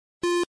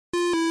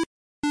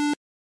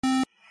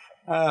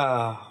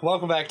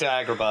Welcome back to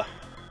Agrabah.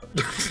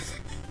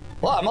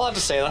 Well, I'm allowed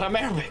to say that. I'm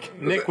Arabic.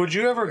 Nick, would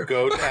you ever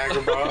go to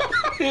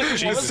Agrabah?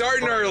 She's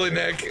starting early,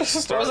 Nick.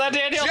 What was that,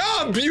 Daniel?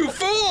 Jump, you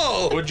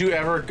fool! Would you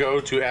ever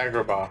go to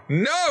Agrabah?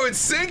 No, it's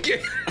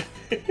sinking.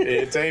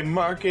 It's a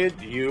market.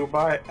 You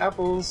buy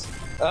apples.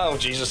 Oh,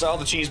 Jesus. All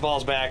the cheese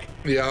balls back.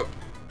 Yep.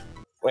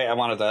 Wait, I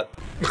wanted that.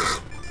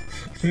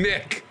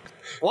 Nick.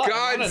 What? God.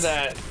 I wanted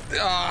that.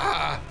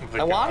 Ah.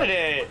 I wanted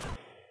it.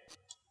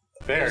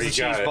 There, There's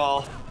you a got cheese it.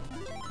 ball.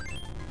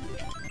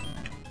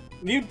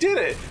 You did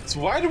it. So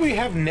why do we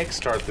have Nick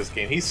start this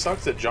game? He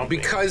sucks at jumping.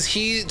 Because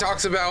he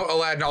talks about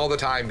Aladdin all the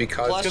time.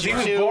 Plus, he you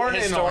was two born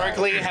in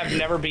historically Aladdin. have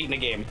never beaten a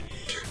game.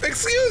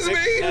 Excuse me.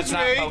 That's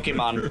not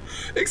Pokemon.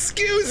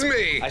 Excuse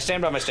me. I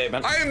stand by my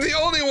statement. I am the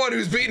only one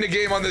who's beaten a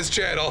game on this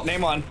channel.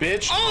 Name one.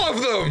 Bitch. All of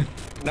them.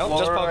 Nope,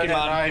 just Laura and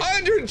Pokemon.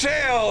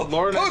 Undertale.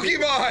 Laura and I beat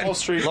Wall Pokemon.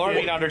 Street Laura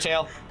Kid. beat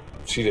Undertale.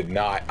 She did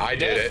not. I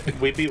did it.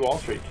 We beat Wall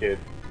Street Kid.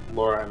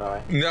 Laura and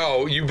I.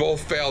 No, you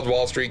both failed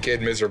Wall Street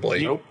Kid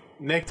miserably. Nope.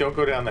 Nick, don't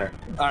go down there.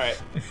 Alright.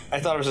 I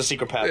thought it was a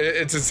secret path.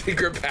 It's a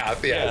secret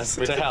path, yes.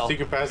 Yeah. To hell.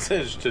 Secret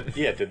passage to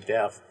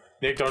death.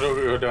 Nick, don't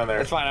go down there.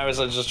 It's fine, I was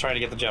just trying to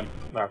get the gem.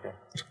 Okay.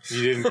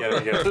 You didn't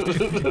get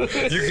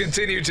it. You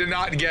continue to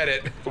not get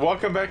it.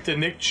 Welcome back to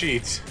Nick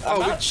Cheats. I'm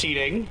not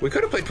cheating. We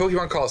could have played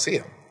Pokemon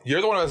Coliseum.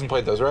 You're the one who hasn't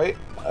played those, right?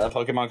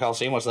 Pokemon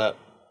Coliseum, what's that?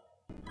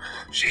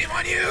 Shame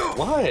on you.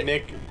 What?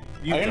 Nick,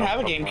 you I didn't don't have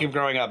a Pokemon. GameCube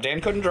growing up. Dan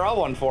couldn't draw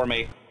one for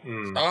me.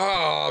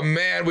 Oh,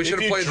 man, we should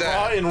have played If you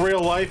draw that. in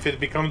real life, it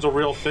becomes a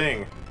real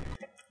thing.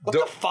 What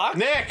the fuck?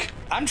 Nick!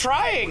 I'm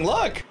trying,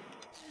 look!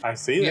 I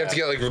see You that. have to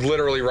get, like,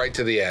 literally right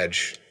to the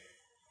edge.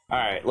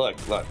 Alright, look.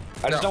 I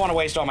just No. don't want to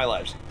waste all my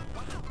lives.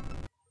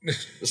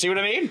 See what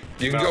I mean?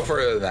 You can go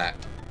further than that.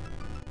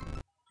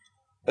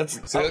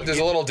 That's, So there's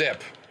a little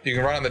dip. You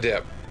can run on the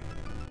dip.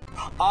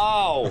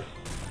 oh!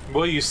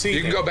 Well, you see,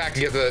 You can go back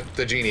and get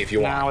the genie if you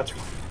want. Now it's...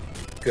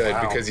 Good,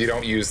 Wow. because you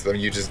don't use them.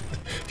 You just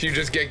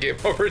get game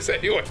overs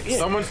anyway.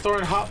 someone's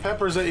throwing hot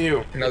peppers at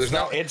you. No, there's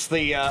No, not. it's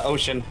the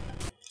ocean.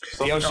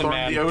 Someone's ocean throwing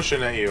man. the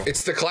ocean at you.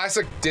 It's the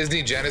classic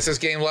Disney Genesis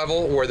game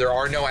level where there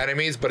are no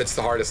enemies, but it's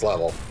the hardest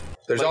level.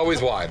 There's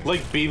always one.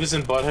 Like Beavis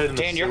and Butthead in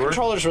Dan, the your sewer.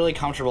 controller's really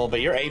comfortable, but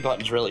your A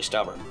button's really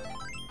stubborn.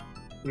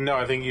 No,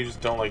 I think you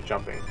just don't like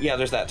jumping. Yeah,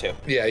 there's that too.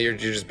 Yeah, you're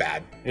just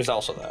bad. There's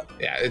also that.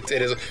 Yeah, it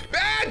is.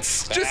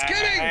 Bats! Just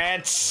kidding!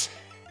 Bats!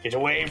 Get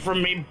away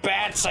from me,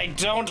 bats! I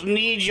don't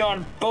need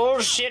your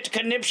bullshit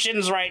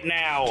conniptions right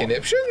now!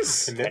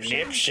 Conniptions?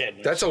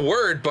 Conniptions. That's a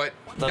word, but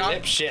The not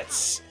lip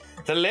shits.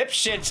 The lip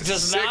shits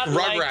does sick not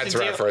like Rugrats to deal-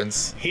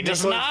 reference. He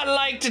does Nicholas- not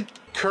like to...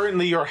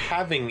 Currently, you're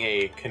having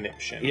a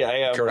conniption. Yeah,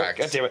 yeah. Correct.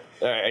 God damn it.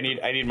 Alright,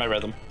 I need my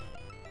rhythm.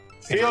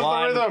 Feel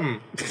One. the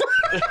rhythm.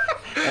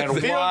 And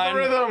Feel one, the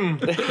rhythm.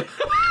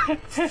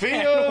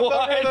 Feel the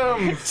one,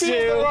 rhythm. Feel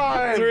the two,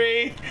 rhyme.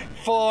 3,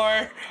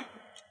 4,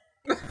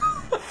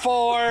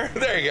 4,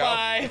 There you go.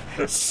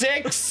 5,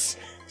 6,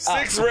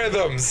 Six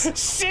rhythms.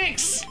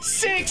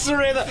 6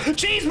 rhythm.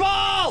 Cheese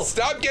ball!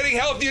 Stop getting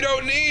health you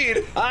don't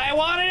need. I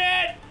wanted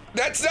it!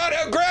 That's not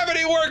how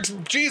gravity works,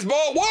 cheese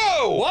ball.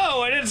 Whoa!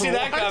 Whoa, I didn't see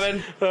that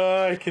coming.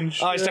 I can.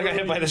 Oh, I still got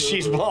hit by the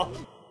cheese ball.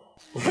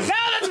 No,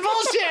 that's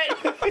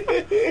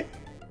bullshit!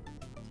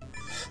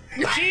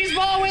 Cheese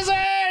ball wizard!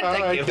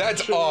 Thank you.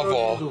 That's The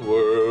awful.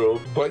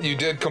 world. But you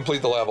did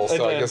complete the level,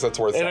 so I guess that's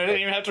worth And I didn't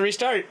something. even have to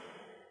restart.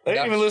 I didn't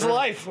That's even lose a true.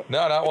 life.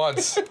 No, not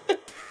once.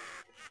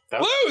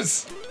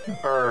 Lose!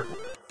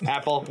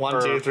 Apple,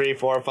 1, 2, 3,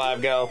 4,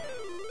 5, go.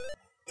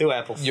 2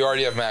 apples. You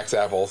already have max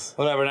apples.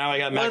 Whatever, now I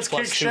got max Let's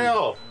plus kick 2.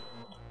 shell.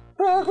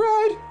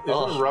 Rugride.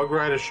 Isn't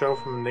Rugride a show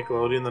from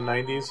Nickelodeon in the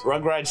 90s?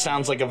 Rugride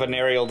sounds like a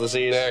venereal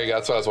disease. There you go.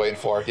 That's what I was waiting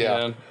for.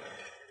 Yeah.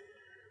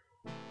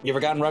 You ever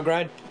gotten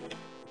Rugride?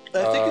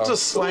 I think it's a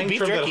slang beef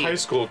term that jerky. high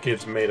school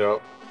kids made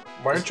up.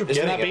 Why aren't you Isn't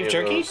getting that any beef of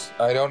jerky? those?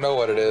 I don't know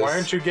what it is. Why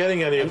aren't you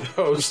getting any of I'm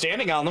those?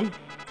 standing on them.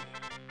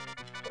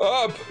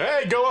 Up?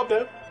 Hey, go up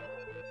there.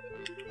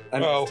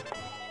 Oh.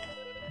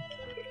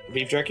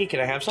 Beef jerky, can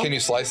I have some? Can you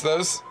slice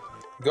those?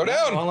 Go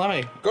down. Well, let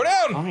me. Go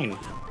down. Fine.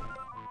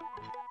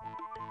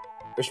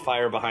 There's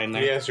fire behind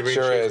there. Yes, you're being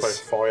Sure chased by is.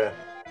 fire.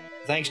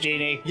 Thanks,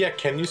 Genie. Yeah,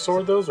 can you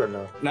sword those or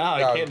no? No, I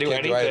No, can't do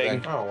can't do anything.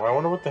 anything. Oh, I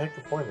wonder what the heck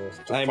the point is.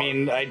 I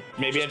mean,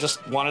 maybe I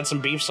just wanted some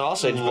beef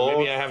sausage, but Lord.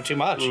 maybe I have too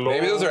much.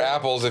 Maybe those are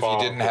apples if you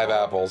didn't have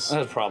apples.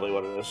 That's probably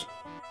what it is.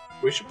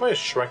 We should play a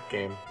Shrek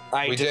game.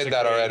 We did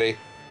that already.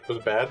 Was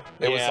it bad?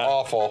 It was Yeah.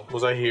 awful.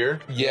 Was I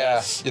here? Yeah.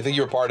 Yes. You think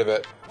you were part of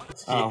it.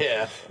 Oh.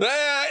 Yeah.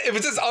 If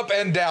it's just up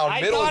and down,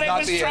 I middle thought is it not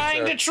was the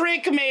trying answer. to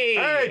trick me.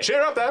 Hey,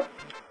 cheer up there.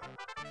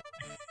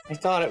 I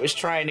thought it was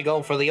trying to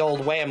go for the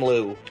old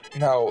Whamloo.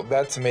 No,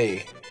 that's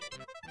me.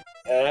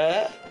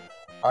 I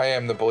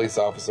am the police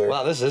officer.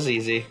 Wow, this is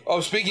easy.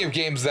 Oh, speaking of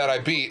games that I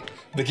beat,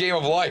 the game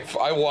of life,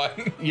 I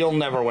won. You'll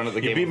never win at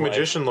the You game beat of life.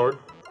 Magician Lord.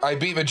 I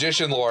beat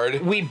Magician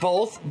Lord. We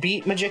both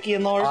beat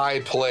Magician Lord? I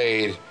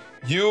played.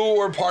 You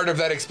were part of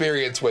that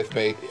experience with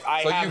me.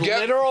 I so have you get,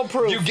 literal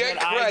proof You get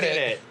that credit. I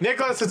did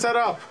Nicholas, it's set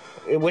up.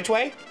 it. Which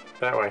way?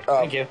 That way.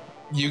 Thank you.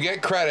 You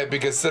get credit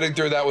because sitting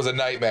through that was a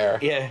nightmare.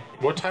 Yeah.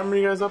 What time were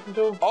you guys up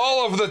until?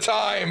 All of the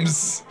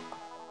times.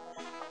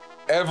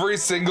 Every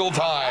single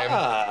time.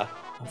 Ah.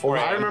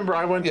 I remember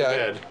I went to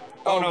bed.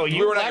 Oh no, we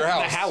you weren't at your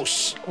left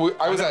house. the house.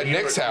 I was at you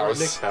Nick's were at house,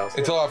 Nick's house,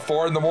 until at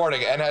 4 in the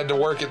morning and had to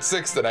work at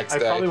 6 the next I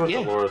day. probably went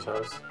Yeah. to Laura's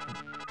house.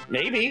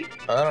 Maybe.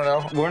 I don't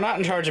know. We're not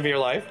in charge of your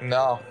life.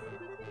 No.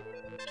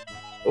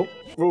 Oh.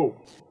 Ooh.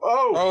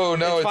 Oh! Oh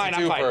no, It's it's fine, a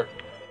I'm toofer.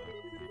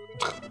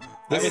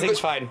 Everything's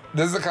fine.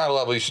 This is the kind of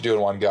level you should do in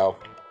one go.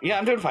 Yeah,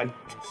 I'm doing fine.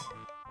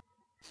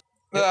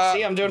 Ah,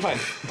 See, I'm doing fine.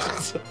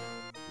 this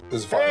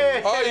is fun.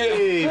 Hey! Oh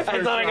yeah.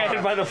 I thought I got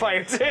hit by the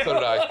fire too. So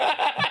did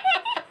I.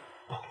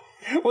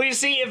 Well, you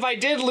see, if I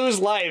did lose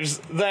lives,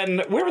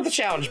 then where would the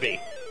challenge be?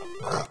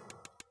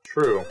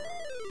 True.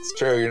 It's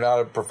true. You're not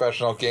a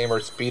professional gamer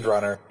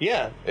speedrunner.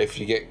 Yeah. If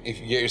you get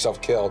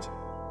yourself killed.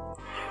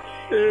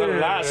 The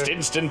last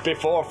instant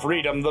before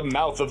freedom, the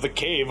mouth of the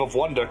Cave of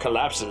Wonder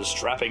collapses,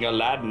 trapping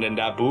Aladdin and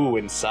Abu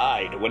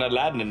inside. When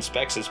Aladdin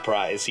inspects his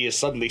prize, he is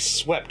suddenly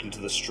swept into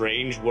the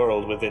strange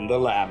world within the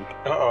lamp.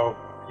 Uh-oh.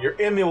 You're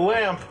in the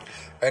lamp.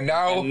 And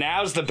now, And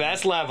now's the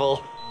best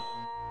level.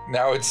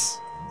 now it's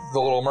the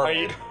Little Are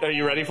Mermaid.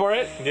 you ready for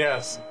it?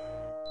 Yes.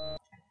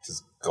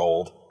 Just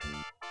gold.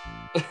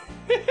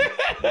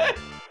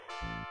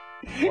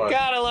 What?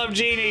 Gotta love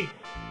Genie.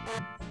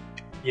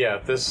 Yeah,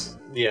 this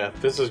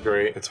is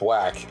great. It's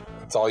whack.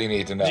 That's all you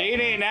need to know.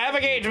 Genie,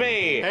 navigate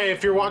me! Hey,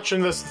 if you're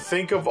watching this,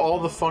 think of all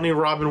the funny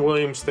Robin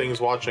Williams things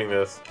watching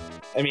this.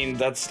 I mean,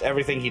 that's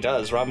everything he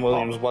does. Robin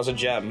Williams was a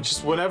gem.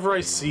 Just whenever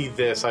I see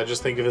this, I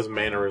just think of his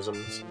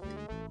mannerisms.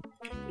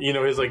 You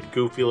know, his like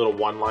goofy little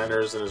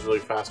one-liners and his really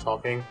fast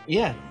talking.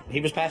 Yeah, he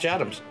was Patch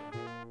Adams.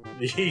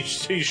 He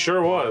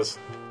sure was.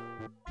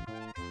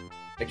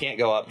 I can't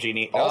go up,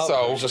 Genie. Also,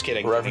 oh, just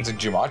kidding. referencing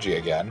Jumanji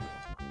again.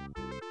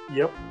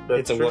 Yep, that's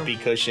It's a true. whoopee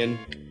cushion.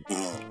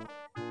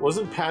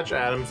 Wasn't Patch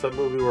Adams that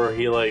movie where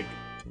he like?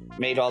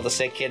 Made all the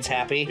sick kids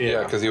happy.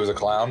 Yeah, because he was a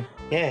clown.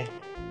 Yeah.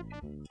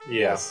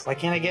 Yes. Why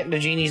can't I get into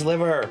Genie's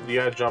liver? You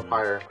gotta jump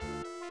higher.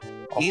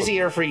 Also,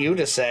 Easier for you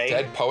to say.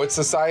 Dead Poets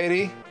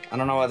Society. I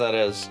don't know what that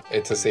is.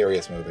 It's a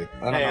serious movie.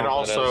 I don't And know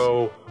what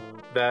also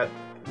that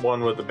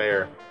one with the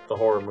bear, the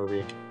horror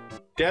movie.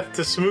 Death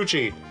to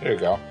Smoochie. There you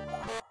go.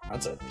 that is.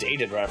 That's a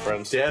dated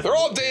reference. Death. They're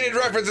all dated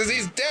references.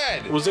 He's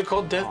dead. Was it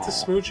called Death to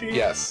Smoochie?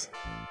 Yes.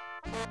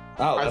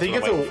 Oh, that's I think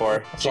what it's I'm waiting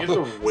for. It's You have to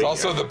also, wait. it's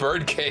also the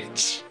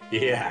birdcage.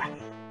 Yeah.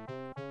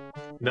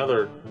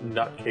 Another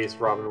nutcase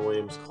Robin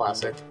Williams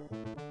classic.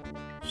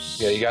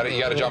 Yeah, you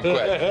gotta jump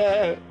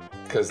quick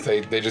because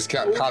they just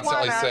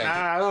constantly sing.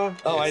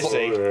 Oh, I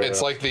see.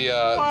 It's like the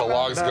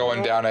logs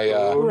going down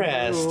a.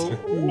 Rest.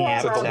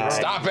 Nap time.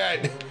 Stop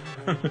it!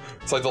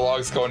 It's like the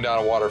logs going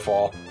down a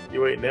waterfall.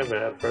 You ain't never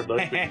had Fred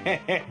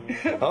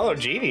Lucky. Oh,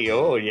 Genie.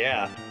 Oh,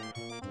 yeah.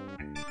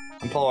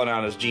 I'm pulling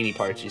on his Genie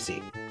parts, you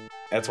see.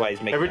 That's why he's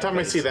making Every that time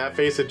I face. see that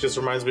face, it just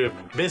reminds me of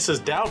Mrs.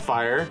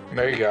 Doubtfire.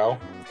 There you go.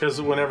 Because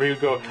whenever you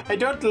go, I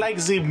don't like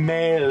the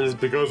males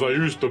because I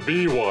used to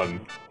be one.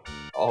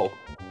 Oh.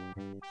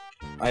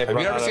 Have you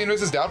ever seen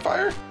Mrs.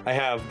 Doubtfire? I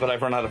have, but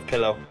I've run out of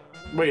pillow.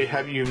 Wait,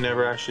 have you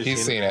never actually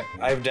He's seen it.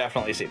 I've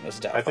definitely seen this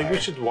Doubtfire. I think we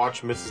should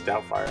watch Mrs.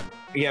 Doubtfire.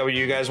 Yeah, well,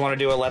 you guys want to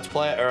do a let's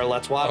play or a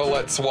let's watch? Oh,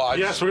 let's watch.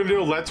 Yes, we're gonna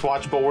do a Let's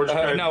Watch, but we're just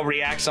gonna... No,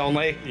 reacts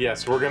only.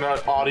 Yes, we're gonna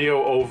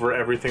audio over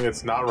everything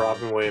that's not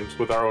Robin Williams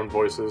with our own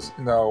voices.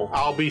 No.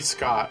 I'll be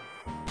Scott.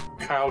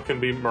 Kyle can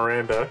be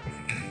Miranda.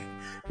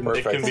 Nick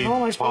Perfect. can What the be hell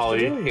am I supposed Polly.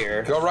 to do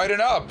here? Go right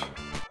and up.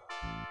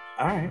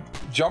 All right.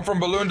 Jump from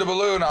balloon to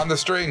balloon on the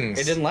strings.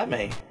 It didn't let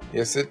me.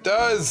 Yes, it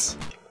does.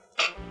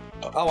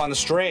 Oh, on the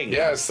string.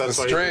 Yes, That's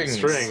the why you strings. need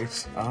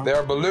strings. They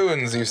are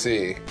balloons, you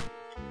see.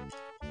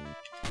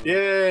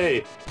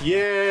 Yay!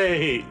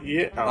 Yay!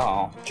 Yeah.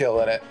 Oh.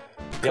 Killing it.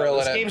 Yeah, Grilling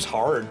this it. game's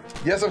hard.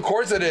 Yes, of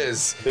course it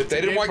is. It's They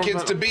a didn't game want from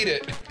kids the- to beat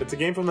it. It's a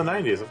game from the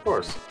 90s, of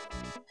course.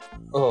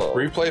 Oh.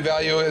 Replay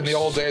value in the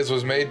old days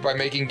was made by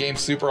making games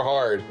super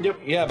hard. Yep.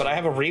 Yeah, but I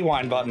have a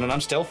rewind button and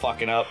I'm still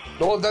fucking up.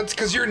 Well, that's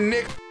because you're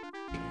Nick.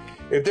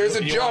 If there's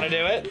a You jump, want to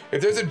do it?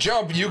 if there's a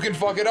jump, you can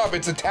fuck it up.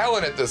 It's a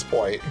talent at this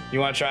point. You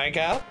want to try it,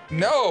 Kyle?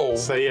 No.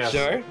 Say yes.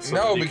 Sure. So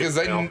No, that you because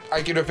can then fail.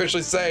 I can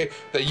officially say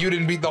that you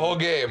didn't beat the whole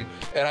game,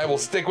 and I will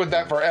stick with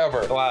that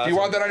forever. Wow, Do you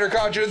want that on your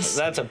conscience?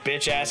 That's a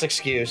bitch-ass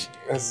excuse.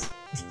 Yes.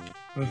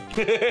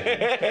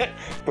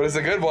 But it's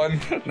a good one.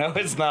 No,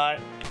 it's not.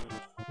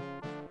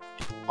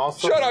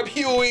 Also, Shut up,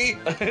 Huey.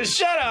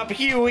 Shut up,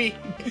 Huey.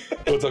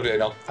 What's up,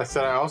 Daniel? I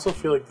said I also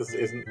feel like this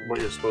isn't what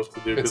you're supposed to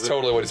do. It's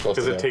totally what you're supposed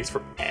to Because do. it takes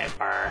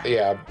forever.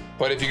 Yeah,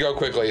 but if you go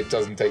quickly, it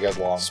doesn't take as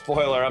long.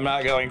 Spoiler, I'm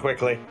not going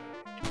quickly.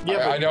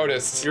 Yeah, I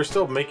noticed. You're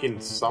still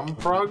making some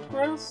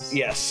progress?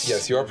 Yes.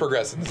 Yes, you are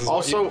progressing. This is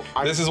Also,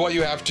 what this is what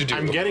you have to do.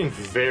 I'm getting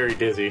very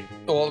dizzy.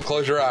 Well,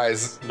 close your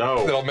eyes.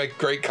 No. It'll make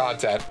great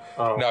content.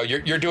 Oh. No,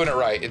 you're doing it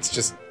right. It's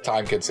just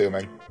time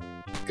consuming.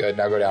 Good,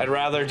 now go down. I'd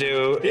rather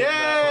do...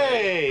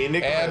 Yay! And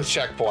Nicholas.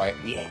 checkpoint.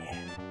 Yeah.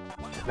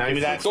 Now Give me you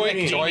that Zoink, flick,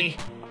 joink. Genie.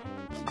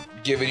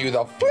 Giving you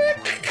the flick.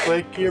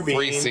 Flick your beam.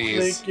 Three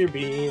C's. Flick your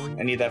beam.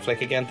 I need that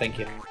flick again, thank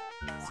you.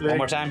 Flick. One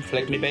more time,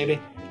 flick me, baby.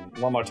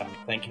 One more time,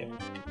 thank you.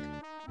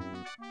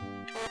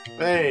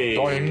 Hey,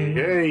 Doing.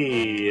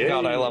 hey.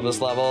 God, I love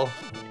this level.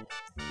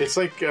 It's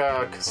like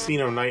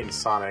Casino Night in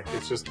Sonic.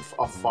 It's just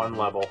a fun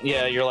level.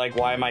 Yeah, you're like,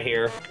 why am I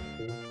here?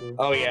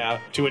 Oh yeah,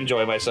 to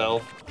enjoy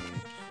myself.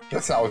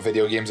 That's not what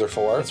video games are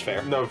for. That's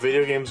fair. No,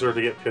 video games are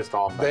to get pissed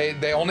off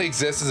at. They only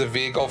exist as a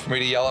vehicle for me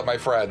to yell at my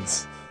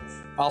friends.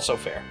 Also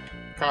fair.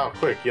 Kyle,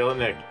 quick, yell at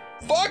Nick.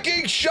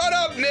 Fucking shut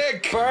up,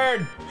 Nick!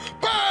 Bird!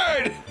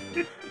 Bird!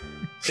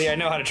 See, I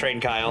know how to train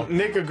Kyle.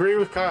 Nick, agree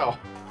with Kyle.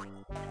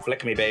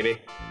 Flick me, baby.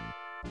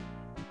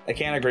 I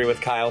can't agree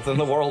with Kyle, then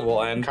the world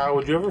will end. Kyle,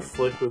 would you ever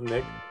flick with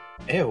Nick?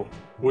 Ew.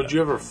 Would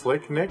you ever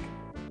flick Nick?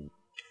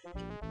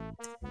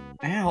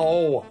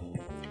 Ow.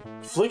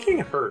 Flicking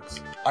hurts.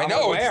 I know,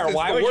 I'm aware. it's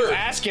Why the would word. you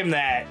ask him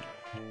that?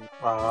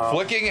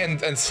 Flicking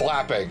and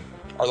slapping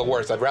are the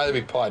worst. I'd rather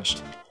be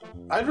punched.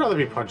 I'd rather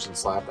be punched than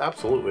slapped,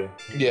 absolutely.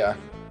 Yeah.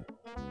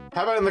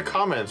 How about in the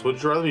comments?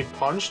 Would you rather be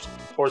punched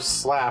or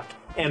slapped,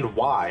 and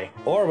why?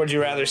 Or would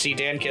you rather see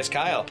Dan kiss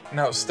Kyle?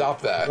 No,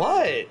 stop that.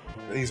 What?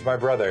 He's my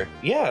brother.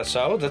 Yeah,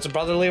 so that's a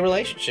brotherly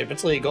relationship.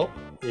 It's legal.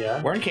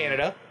 Yeah. We're in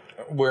Canada.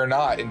 We're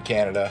not in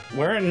Canada.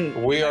 We're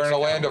in. We are in a Mexico.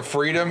 land of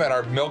freedom, and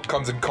our milk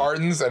comes in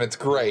cartons, and it's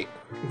great.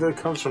 That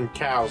comes from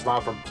cows,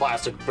 not from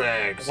plastic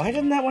bags. Why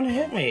didn't that one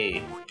hit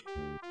me?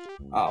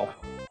 Oh.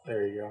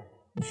 There you go.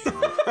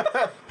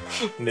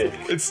 Nick.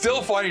 It's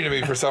still funny to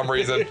me for some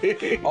reason.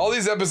 All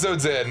these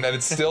episodes in, and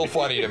it's still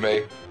funny to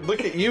me.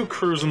 Look at you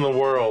cruising the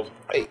world.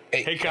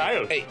 Hey,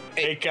 Kyle.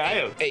 Hey,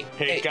 Kyle.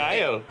 Hey,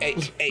 Kyle. Hey.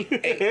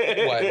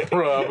 What?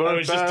 Rubber I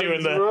was just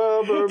doing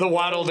bands, the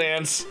waddle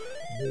dance.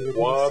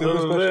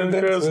 Waddling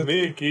 'cause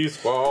Mickey's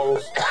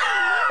falls.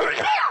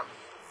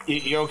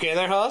 You okay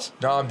there, Haas?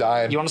 No, I'm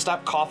dying. You want to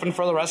stop coughing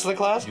for the rest of the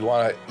class? You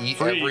want to eat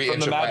Free every from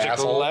inch the of my magical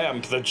asshole?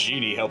 lamp, the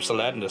genie helps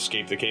Aladdin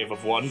escape the Cave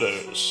of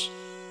Wonders.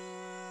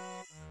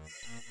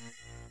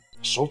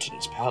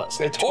 Sultan's palace.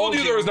 I told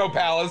you there was no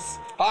palace.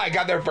 I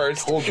got there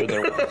first. Told you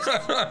there was.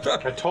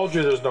 I told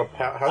you there's no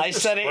I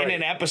said it in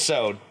an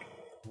episode.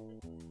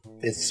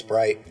 It's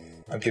Sprite.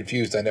 I'm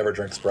confused. I never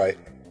drink Sprite.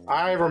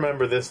 I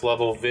remember this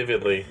level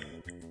vividly.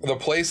 The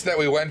place that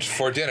we went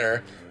for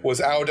dinner was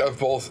out of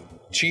both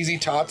cheesy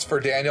tots for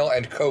Daniel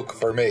and Coke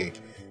for me.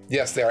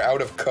 Yes, they are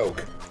out of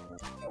Coke.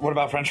 What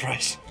about French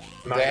fries?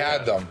 Not They yet.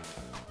 had them.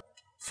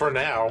 For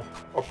now.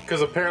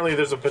 Because apparently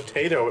there's a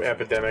potato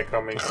epidemic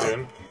coming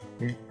soon.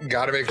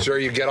 Gotta make sure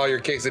you get all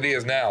your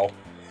quesadillas now.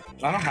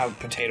 I don't have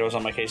potatoes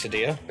on my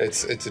quesadilla.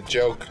 It's a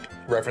joke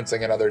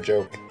referencing another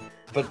joke.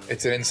 But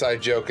It's an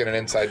inside joke and an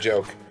inside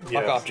joke.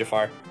 fuck off,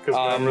 Jafar. Because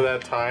remember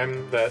that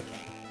time that...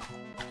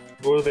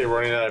 What were they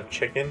running out of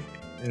chicken?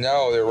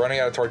 No, they're running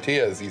out of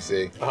tortillas, you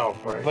see. Oh,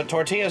 right. But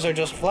tortillas are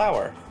just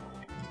flour.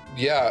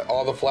 Yeah,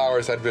 all the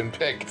flowers had been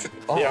picked.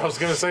 Yeah, I was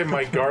gonna say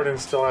my garden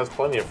still has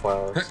plenty of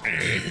flowers.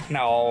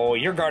 No,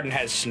 your garden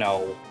has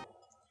snow.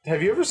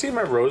 Have you ever seen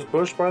my rose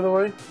bush, by the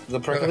way? The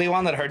prickly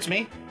one that hurts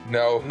me?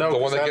 No, No, the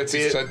one that that'd gets be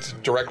you it.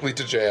 sent directly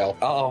to jail.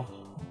 Uh-oh.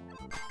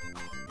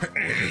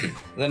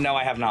 Then no,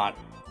 I have not.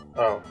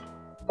 Oh.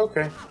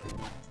 Okay.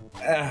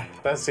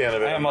 That's the end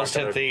of it. I I'm not almost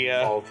hit gonna the,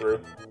 follow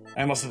through.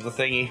 I almost hit the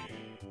thingy.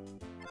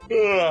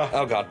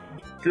 Oh god.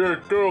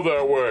 Good, go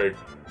that way.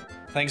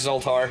 Thanks,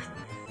 Zoltar.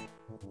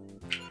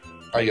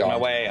 I My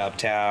yawned. way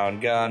uptown,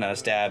 gonna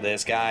stab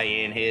this guy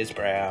in his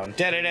brown.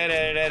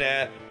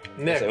 Da-da-da-da-da-da.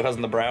 Nick, So it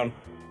wasn't the brown.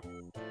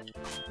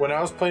 when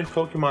I was playing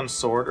Pokemon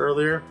Sword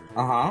earlier,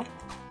 Uh-huh.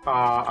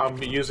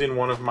 I'm using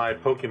one of my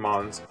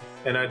Pokemons,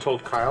 and I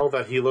told Kyle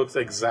that he looks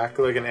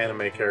exactly like an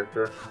anime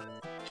character.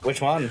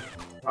 Which one?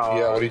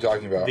 Yeah, what are you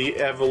talking about? The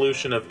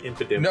evolution of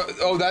Impidimp. No,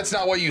 oh, that's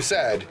not what you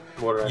said.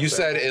 What did I You say?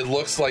 said it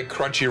looks like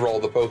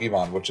Crunchyroll, the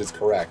Pokemon, which is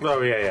correct.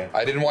 Oh, yeah.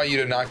 I didn't want you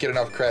to not get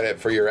enough credit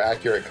for your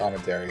accurate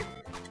commentary.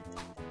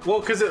 Well,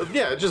 because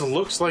it just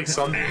looks like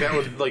something that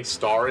would, like,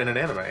 star in an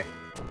anime.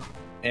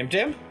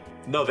 Imdim?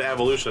 No, the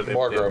evolution of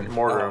Morgrim. Impidimp.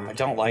 Morgrim. I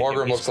don't like him.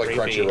 Morgrim He's looks like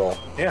creepy. Crunchyroll.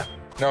 Yeah.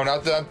 No,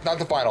 not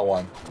the final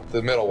one.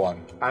 The middle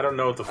one. I don't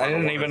know what the I final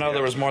didn't one even is know yet.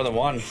 there was more than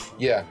one.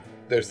 Yeah,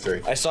 there's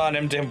 3. I saw an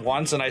Imdim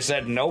once and I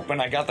said nope and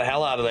I got the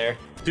hell out of there.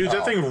 Dude,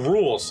 that thing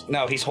rules.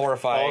 No, he's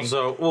horrifying.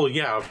 Also, well,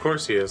 yeah, of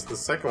course he is. The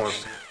second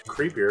one's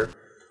creepier.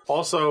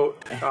 Also,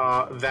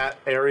 that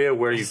area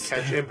where you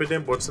catch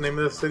Impidimp, what's the name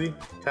of the city?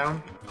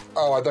 Town?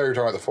 Oh, I thought you were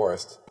talking about the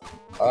forest.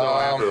 No,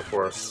 after the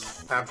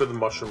forest. After the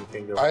Mushroom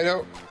Kingdom. I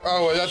don't.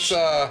 Oh, that's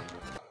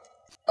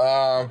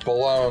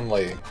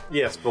Bologna.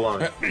 Yes,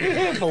 Bologna.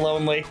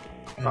 Lonely.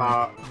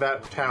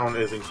 That town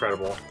is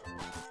incredible.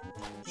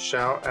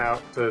 Shout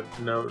out to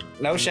no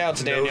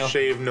shouts, Daniel. no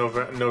shave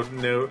Nintendo.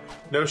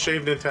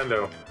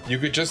 You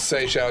could just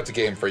say shout out to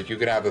Game Freak. You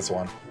can have this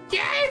one.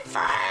 Game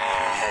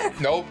Freak!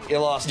 Nope. You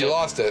lost You it.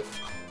 lost it.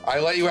 I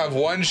let you have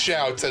one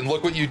shout, and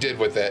look what you did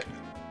with it.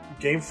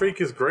 Game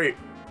Freak is great.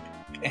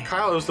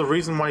 Kyle, it was the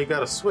reason why you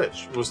got a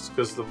Switch, was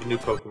because of the new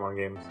Pokemon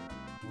games.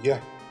 Yeah,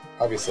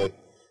 obviously.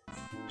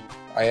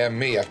 I am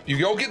me. You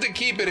don't get to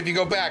keep it if you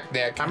go back,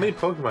 Nick. How many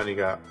Pokemon you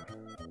got?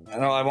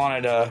 No, I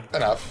wanted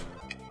Enough.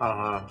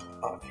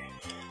 Okay.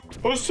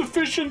 A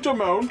sufficient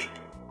amount.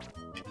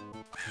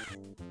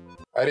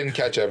 I didn't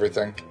catch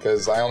everything,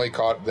 because I only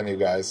caught the new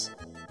guys.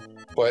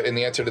 But in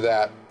the answer to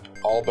that,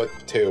 all but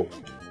 2.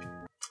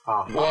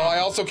 Well, I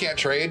also can't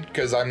trade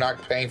because I'm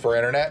not paying for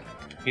internet.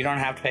 You don't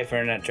have to pay for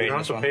internet trade. You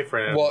don't have to pay for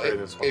internet Well, trade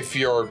this one. if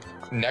you're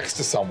next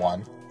to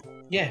someone.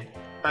 Yeah.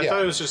 I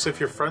thought it was just if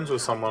you're friends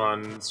with someone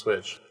on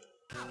Switch.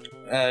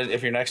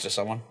 If you're next to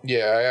someone.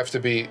 Yeah, I have to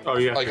be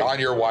like on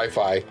your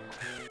Wi-Fi.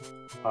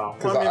 Oh,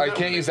 Because I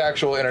can't use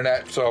actual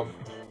internet, so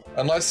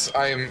unless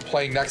I am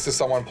playing next to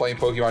someone playing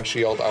Pokemon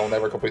Shield, I will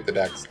never complete the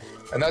decks.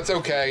 And that's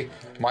okay,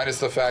 minus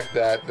the fact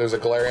that there's a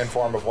Galarian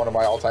form of one of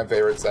my all-time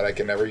favorites that I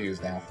can never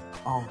use now.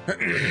 Oh.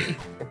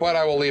 But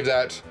I will leave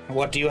that.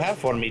 What do you have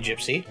for me,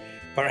 Gypsy?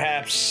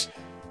 Perhaps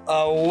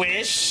a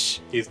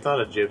wish? He's not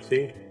a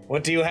gypsy.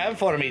 What do you have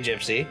for me,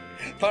 Gypsy?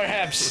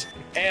 Perhaps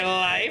a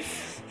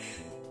life?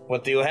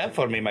 What do you have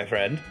for me, my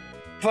friend?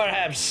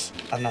 Perhaps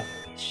another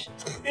wish.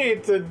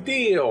 It's a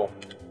deal.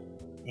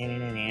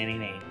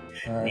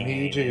 I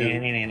need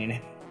you.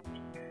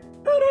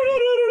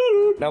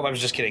 No, I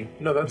was just kidding.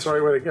 No, that's the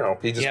right way to go.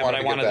 He just Yeah, but wanted I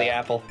to get wanted that. the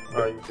apple.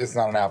 It's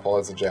not an apple,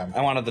 it's a gem.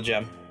 I wanted the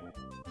gem.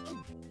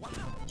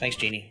 Thanks,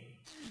 Genie.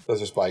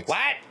 Those are spikes.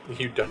 What?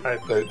 You died.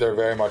 They're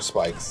very much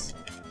spikes.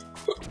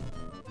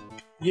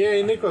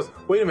 Yay, Nicholas.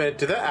 Wait a minute,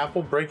 did that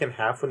apple break in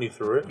half when you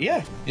threw it?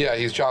 Yeah, Yeah,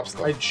 he's chops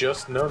them. I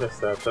just noticed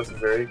that. That's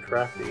very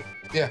crafty.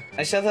 Yeah.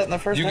 I said that in the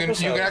first You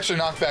episode. can actually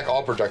knock back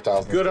all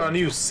projectiles. Good on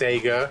you,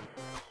 Sega.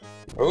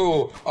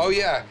 Oh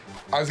yeah.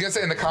 I was gonna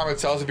say in the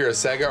comments, tell us if you're a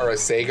Sega or a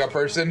Sega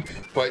person,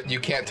 but you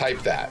can't type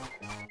that.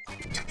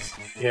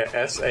 Yeah,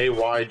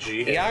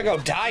 S-A-Y-G. Iago,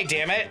 die,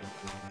 damn it!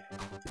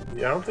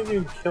 Yeah, I don't think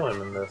you can kill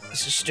him in this.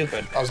 This is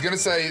stupid. I was gonna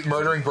say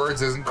murdering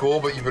birds isn't cool,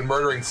 but you've been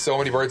murdering so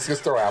many birds,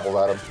 just throw apples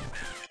at them.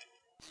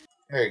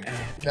 There you go.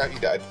 No, you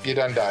died. You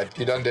done died.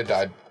 You done did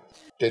died.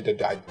 Did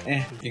died.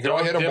 You can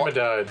only hit him once.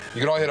 Died.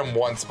 You can only hit him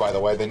once, by the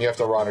way. Then you have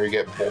to run, or you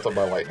get bolted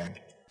by lightning.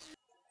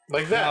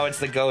 Like that. No, it's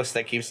the ghost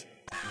that keeps...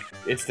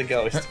 It's the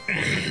ghost.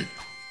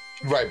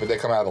 Right, but they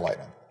come out of the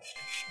lightning.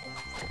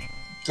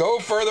 Go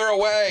further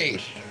away.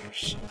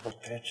 Son of a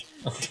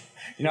bitch.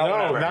 No,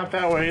 whatever. not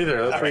that way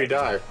either. That's where you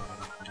die.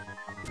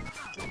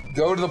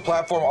 Go to the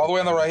platform all the way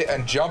on the right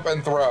and jump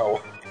and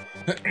throw.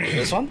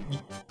 This one?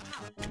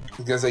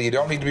 Because you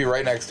don't need to be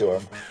right next to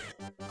him.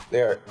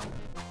 There.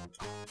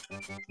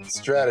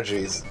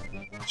 Strategies.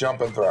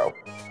 Jump and throw.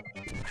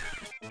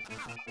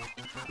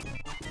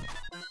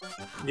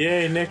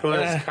 Yay,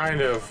 Nicholas,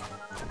 kind of.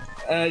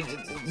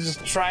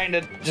 Just trying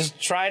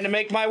to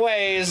make my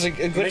way as a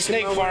good Making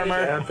snake my way farmer.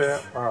 at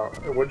that- Oh,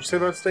 what'd you say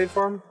about State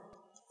Farm?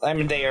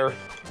 I'm there.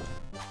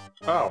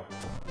 Oh.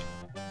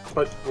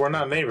 But we're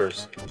not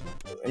neighbors.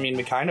 I mean,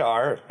 we kind of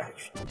are.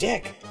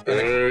 Dick.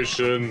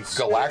 Patience.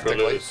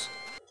 Galactically.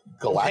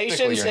 Galactically,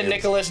 Patience your and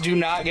names. Nicholas do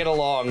not get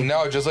along.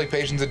 No, just like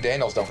Patience and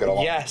Daniels don't get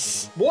along.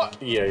 Yes. What?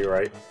 Yeah, you're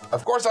right.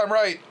 Of course I'm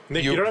right.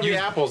 Nick, you don't have any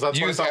apples, that's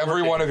why use it's not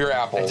every working. one of your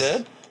apples. I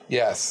did?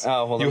 Yes.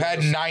 Oh, well, you then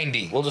had just-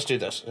 90. We'll just do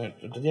this.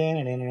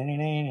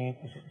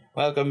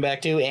 Welcome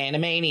back to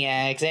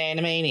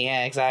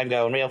Animaniacs. I'm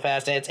going real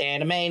fast. It's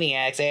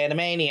Animaniacs.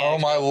 Oh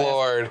my real fast.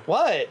 lord.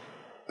 What?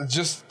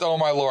 Just, oh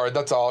my lord,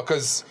 that's all.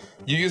 Because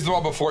you used them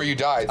all before you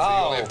died, so you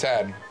Oh. only have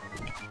 10. Well,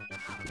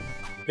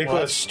 that's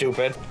Nicholas,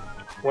 stupid.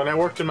 when I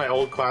worked in my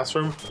old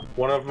classroom,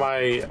 one of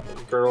my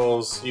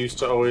girls used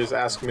to always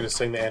ask me to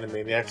sing the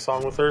Animaniacs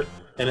song with her,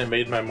 and it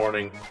made my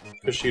morning,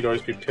 because she'd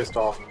always be pissed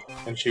off,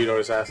 and she'd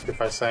always ask if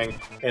I sang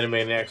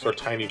Animaniacs or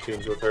Tiny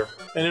Toons with her,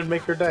 and it'd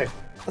make her day.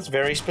 That's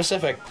very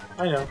specific.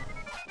 I know.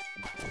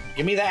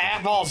 Give me the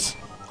apples.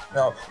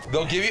 No,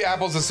 they'll give you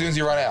apples as soon as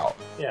you run out.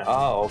 Yeah.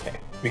 Oh, okay.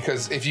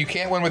 Because if you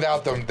can't win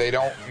without them, they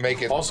don't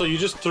make it. Also, you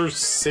just threw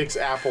 6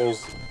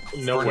 apples For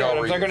nowhere. no But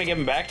if reason. they're gonna give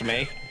them back to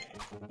me,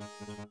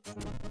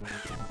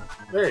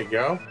 There you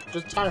go.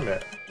 Just time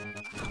it.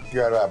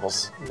 You're out of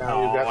apples.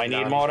 Now oh, I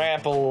need more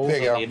apples. There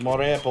you go. I need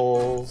more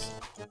apples.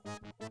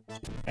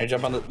 I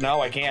jump on the.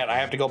 No, I can't. I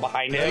have to go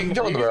behind Yeah, you him. can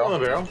jump on the On barrel.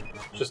 the barrel.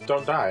 Just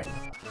don't die.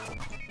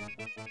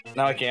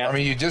 No, I can't. I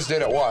mean, you just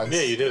did it once.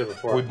 Yeah, you did it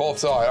before. We both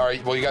saw it. All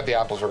right, well, you got the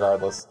apples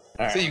regardless.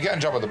 All right. See, you can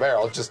jump on the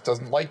barrel. It just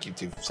doesn't like you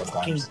to Fucking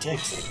sometimes.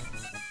 dicks.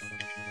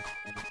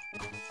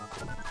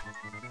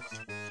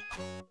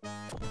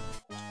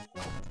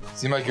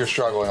 Seem like you're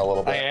struggling a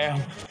little I bit.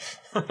 am.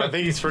 I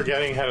think he's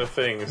forgetting how to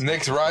things.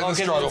 Nick's riding the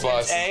struggle it's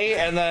bus. A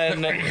and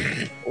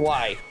then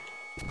Y.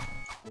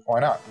 Why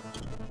not?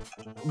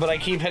 But I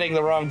keep hitting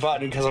the wrong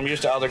button because I'm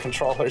used to other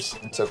controllers.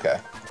 It's okay.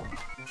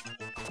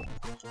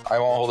 I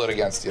won't hold it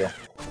against you.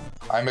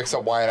 I mix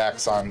up Y and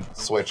X on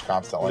Switch I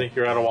constantly. think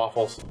you're out of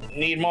waffles.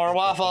 Need more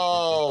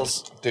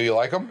waffles. Do you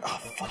like them?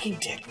 Oh, fucking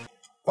dick.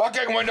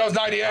 Fucking Windows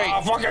 98!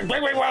 Oh, fucking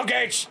bring me Will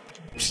Gates.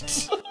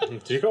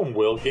 Did you go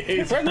Will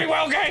Gates? Bring me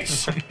Will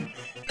Gates.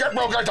 Get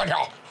Bill Gates on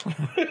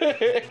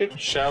here!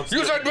 Shouts.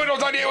 You said Windows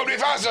 98 would be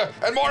faster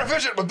and more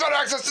efficient with better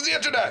access to the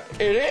internet!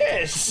 It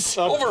is.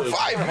 Over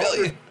 5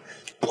 million!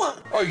 Oh,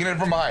 you can hit it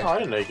from Oh, behind. I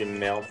didn't know you could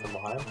nail it from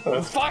behind.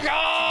 Fuck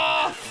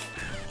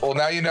off. Well,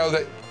 now you know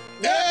that.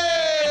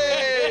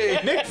 Yay!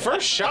 Nick,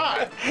 first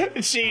shot.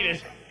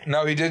 Cheated.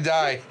 No, he did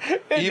die.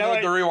 Even No,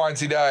 with the rewinds,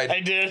 he died. I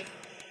did.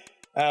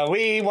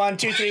 We 1,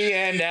 2, 3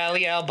 and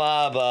Ali Al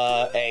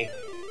Baba. A.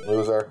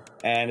 Loser.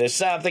 And it's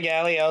something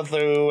Galileo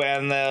through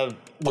and the...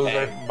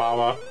 Loser.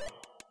 Mama.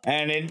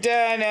 And it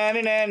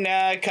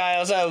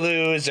Kyle's a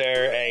loser.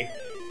 Hey.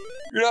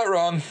 You're not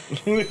wrong.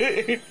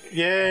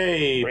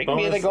 Yay! Bring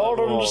me the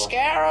golden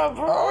scarab.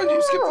 Oh,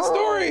 you skipped the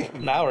story.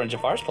 Now we're in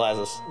Jafar's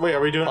plazas. Wait, are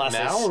we doing Plazas.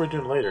 it now or are we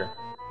doing it later?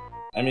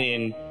 I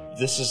mean,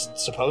 this is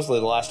supposedly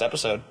the last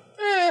episode.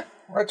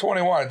 We're at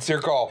 21. It's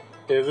your call.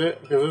 Is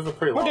it? Because this is a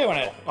pretty long. We're doing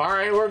it. All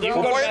right, we're You going.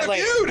 can go to Play bed the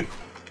later. feud.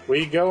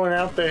 We going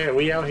out there.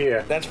 We out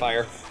here. That's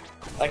fire.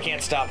 I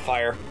can't stop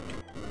fire.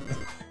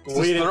 Just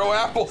We didn't- throw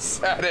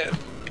apples at it.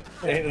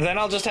 Then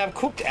I'll just have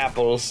cooked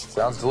apples.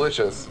 Sounds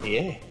delicious.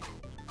 Yeah.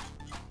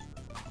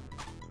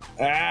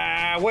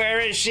 Where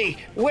is she?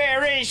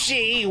 Where is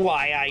she?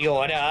 Why I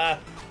order?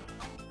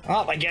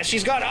 Oh, I guess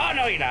she's gone. Oh,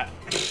 no, you're not.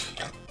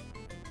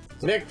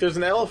 Nick, there's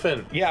an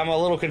elephant. Yeah, I'm a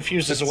little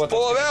confused as to what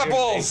Full of that's gonna do to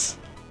me. apples.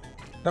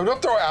 No,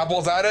 don't throw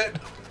apples at it.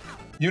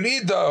 You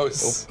need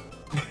those.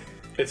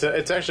 It's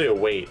actually a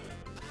weight.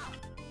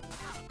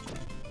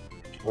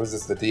 What is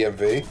this, the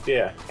DMV?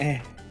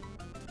 Yeah.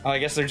 Oh, I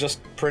guess they're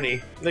just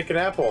pretty. Nick an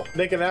apple.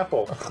 Nick an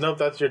apple. Nope,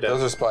 that's your Those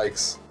death. are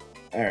spikes.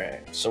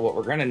 Alright, so what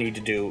we're gonna need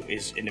to do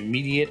is an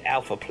immediate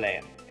alpha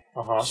plan.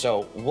 Uh-huh.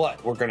 So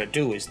what we're gonna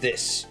do is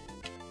this.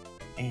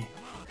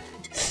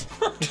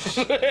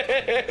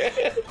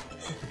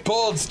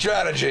 Bold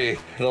strategy.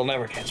 They'll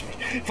never catch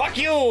me. Fuck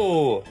you!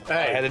 All I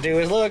had to do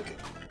is look.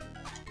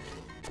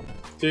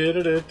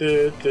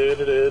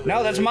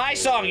 No, that's my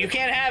song. You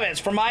can't have it. It's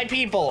for my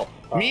people.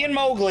 Me and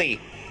Mowgli.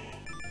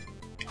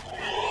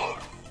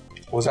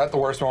 Was that the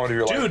worst moment of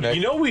your life, Dude, Nick?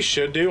 you know what we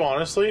should do,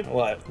 honestly?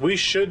 What? We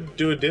should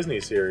do a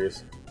Disney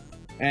series.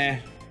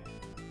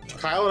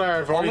 Kyle and I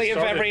have already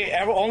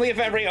Only if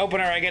every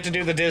opener I get to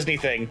do the Disney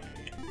thing.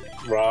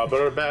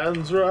 Rubber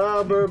bands,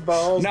 rubber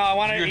balls. No, I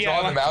want to. You're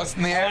drawing the mouse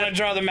in the I want air? to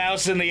draw the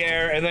mouse in the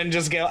air and then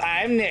just go.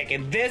 I'm Nick,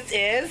 and this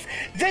is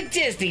the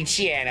Disney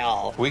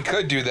Channel. We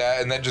could do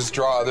that and then just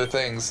draw other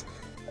things.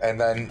 And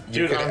then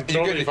you Dude, I'm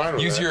totally fine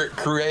with use that. your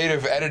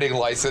creative editing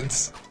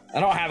license. I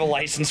don't have a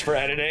license for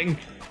editing.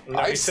 No,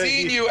 I've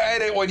seen you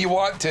edit when you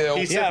want to.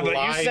 He said Yeah, but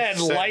you said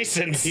license.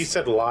 license. He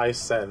said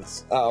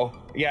license. Oh,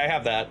 yeah, I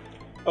have that.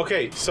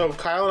 Okay, so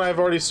Kyle and I have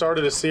already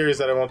started a series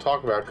that I won't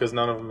talk about because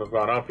none of them have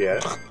gone up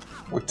yet.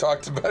 We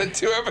talked about it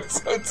 2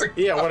 episodes ago.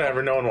 Yeah,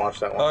 whatever. No one watched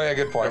that one. Oh, yeah,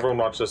 good point. Everyone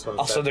watched this one.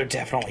 Also, instead. they're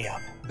definitely up.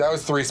 That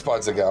was 3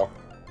 Spuds ago.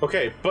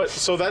 Okay, but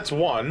so that's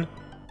one.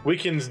 We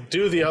can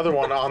do the other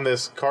one on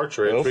this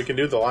cartridge. Nope. We can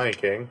do the Lion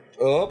King.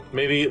 Oh,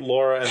 Maybe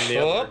Laura and the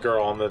Oh. other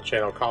girl on the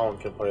channel, Colin,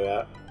 can play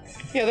that.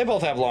 yeah, they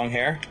both have long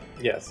hair.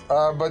 Yes.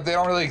 But they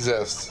don't really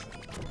exist.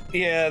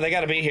 Yeah, they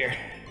gotta be here.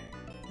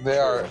 They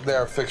are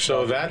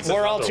fictional. So that's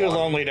We're all another too one.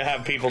 lonely to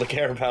have people to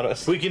care about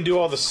us. We can do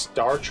all the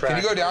Star Trek.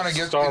 Can you go down and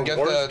get Star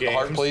Wars the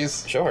heart, games.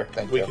 please? Sure.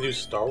 Thank We you. can do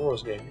Star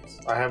Wars games.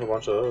 I have a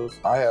bunch of those.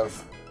 I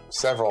have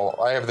several.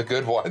 I have the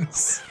good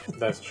ones.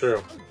 That's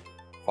true.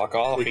 Fuck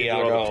off, We can do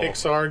all the Iago.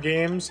 Pixar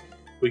games.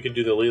 We can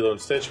do the Lilo and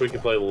Stitch. We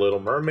can play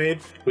Little Mermaid.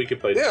 We can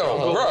play Ew,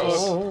 Jungle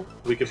gross. Book.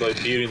 We can play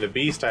Beauty and the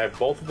Beast. I have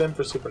both of them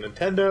for Super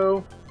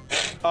Nintendo.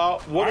 What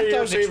are Aren't your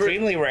those favorite?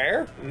 extremely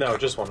rare? No,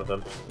 just one of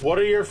them. What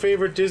are your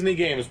favorite Disney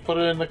games? Put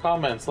it in the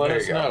comments. Let There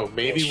us you go. know.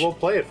 Maybe Ish. we'll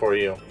play it for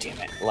you. Damn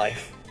it,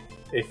 life.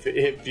 If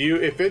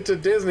it's a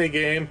Disney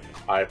game,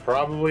 I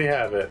probably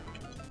have it.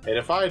 And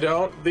if I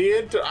don't,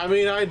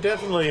 I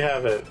definitely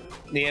have it.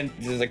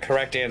 The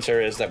correct answer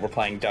is that we're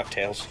playing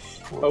DuckTales.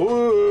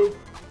 Oh,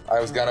 I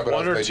was gonna, but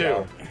one I or was two.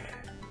 down.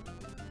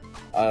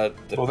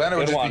 The Well, then it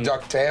would good just one. be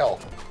Ducktail,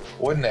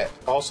 wouldn't it?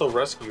 Also,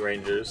 Rescue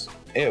Rangers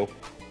Ew.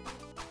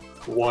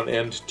 1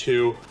 and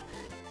 2.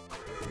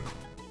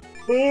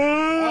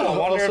 I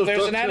wonder Also, if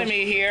there's an DuckTales-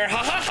 enemy here. Ha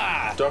ha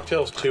ha!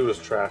 DuckTales 2 is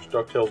trash.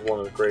 DuckTales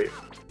 1 is great.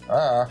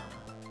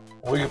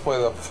 We could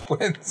play the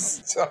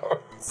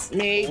Flintstones.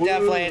 Meet the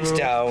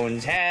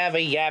Flintstones, have a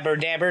yabber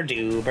dabber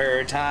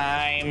doober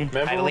time.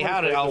 Remember when we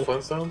How did played the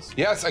Flintstones?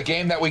 Yes, a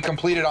game that we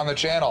completed on the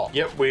channel.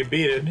 Yep, we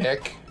beat it.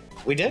 Nick.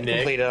 we did Nick?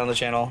 complete it on the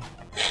channel.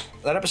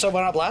 That episode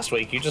went up last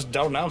week. You just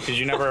don't know because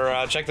you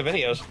never check the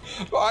videos.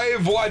 I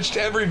have watched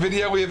every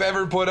video we have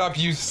ever put up,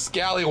 you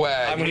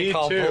scallywag. I'm gonna Me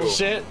call too.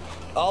 bullshit.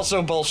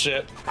 Also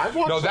bullshit. I've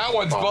watched No, that like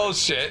one's 5.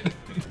 bullshit.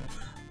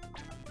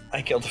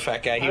 I killed the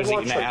fat guy. He I've was eating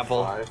watched an like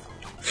apple. 5.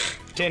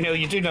 Daniel,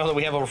 you do know that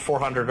we have over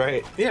 400,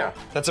 right? Yeah,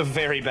 That's a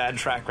very bad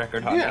track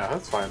record, honey. yeah,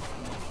 that's fine.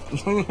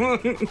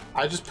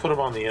 I just put them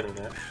on the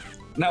internet.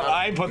 No,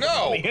 I put them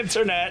No. on the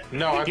internet.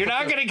 No, I you're put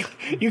not them-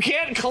 gonna. You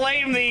can't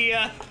claim the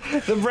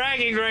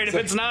bragging right if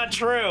it's not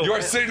true. You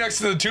are sitting next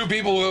to the 2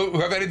 people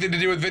who have anything to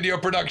do with video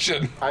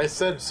production. I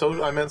said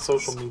so. I meant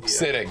social media.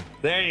 Sitting.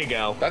 There you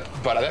go. But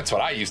that's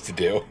what I used to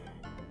do.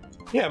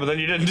 Yeah, but then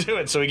you didn't do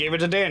it, so we gave it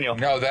to Daniel.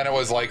 No, then it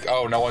was like,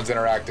 oh, no one's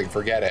interacting,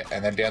 forget it.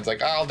 And then Dan's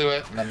like, I'll do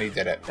it, and then he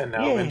did it. And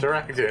now I'm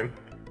interacting.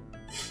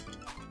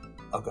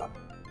 Oh god.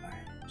 Alright.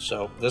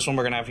 So this one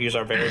we're gonna have to use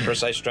our very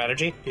precise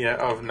strategy, Yeah,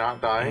 of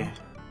not dying.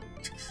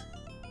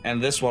 and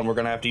this one we're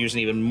gonna have to use an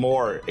even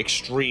more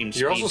extreme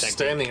speed You're also technique.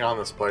 standing on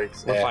the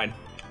spikes. We're Yeah. fine.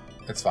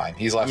 It's fine.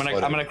 He's left.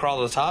 I'm gonna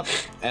crawl to the top,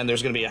 and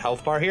there's gonna be a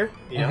health bar here.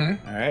 Yeah.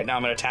 All right. Now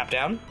I'm gonna tap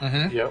down.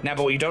 Yep. Now,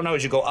 but what you don't know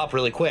is you go up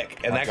really quick,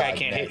 and that guy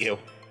can't hit you.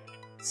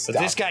 Stop.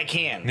 But this guy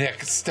can.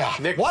 Nick, stop.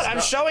 Nick, What? stop.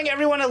 I'm showing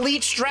everyone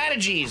elite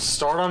strategies.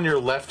 Start on your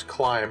left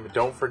climb.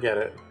 Don't forget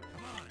it.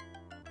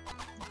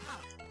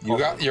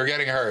 You're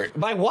getting hurt.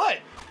 By what?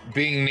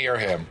 Being near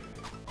him.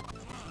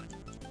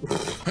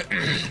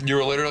 You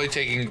were literally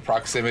taking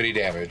proximity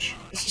damage.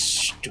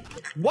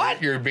 Stupid.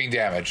 What? You're being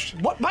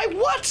damaged. What? By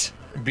what?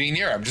 Being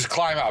near him. Just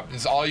climb up.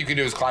 It's all you can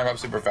do is climb up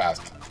super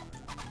fast.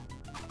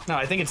 No,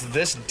 I think it's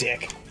this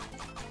dick.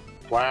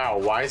 Wow.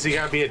 Why is he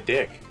gotta be a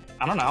dick?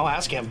 I don't know.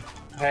 Ask him.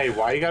 Hey,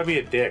 why you gotta be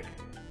a dick?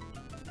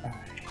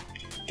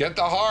 Get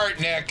the heart,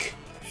 Nick.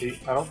 I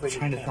don't think.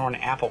 Trying to throw an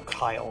apple,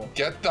 Kyle.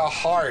 Get the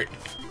heart.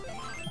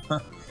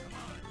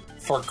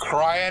 For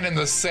crying in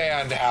the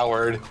sand,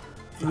 Howard.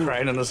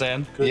 Right in the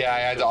sand. Yeah, I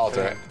had to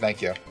alter it.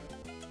 Thank you.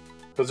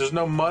 Because there's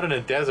no mud in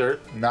a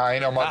desert. Nah,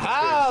 ain't no mud.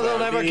 Aha! They'll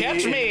never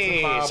catch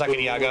me. Suck it,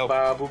 Iago.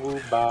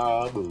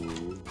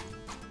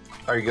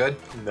 Are you good?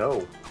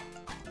 No.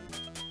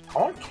 I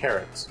want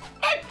carrots.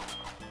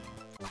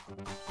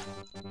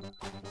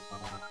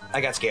 I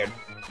got scared.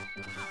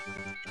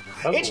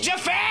 That's It's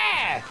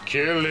Jafar!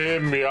 Kill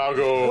him,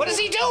 Iago. What is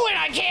he doing?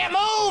 I can't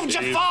move!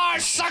 Jafar,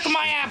 suck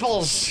my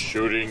apples!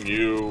 Shooting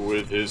you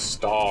with his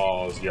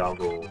stars,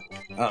 Iago.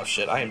 Oh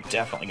shit, I am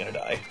definitely gonna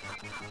die.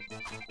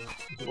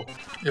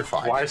 You're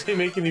fine. Why is he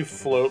making you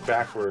float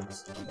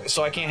backwards?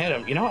 So I can't hit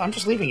him. You know what? I'm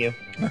just leaving you.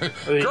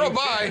 Girl,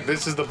 bye!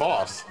 This is the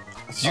boss.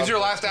 Use your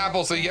last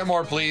apple so you get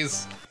more,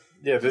 please.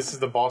 Yeah, this is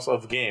the boss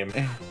of the game.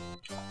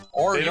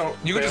 Or They don't-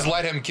 you can they just don't-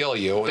 let him kill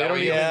you. they That don't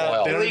way you even- have full they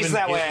health. At don't least even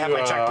that way I give have you,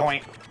 my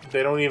checkpoint.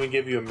 They don't even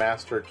give you a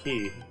master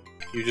key.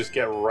 You just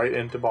get right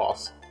into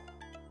boss.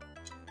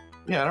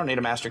 Yeah, I don't need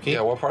a master key.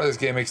 Yeah, what part of this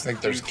game makes you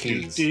think there's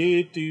keys?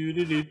 I'm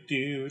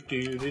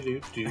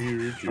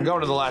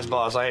going to the last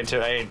boss. I ain't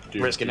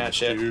risking that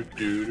shit. Oh,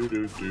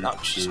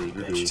 Jesus.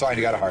 It's fine,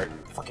 you got a heart.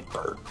 Fucking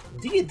bird.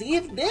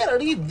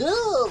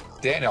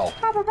 Daniel.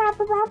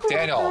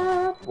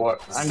 Daniel.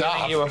 What? I'm Stop.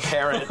 giving you a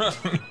parrot.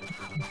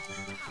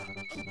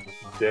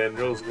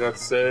 Daniel's got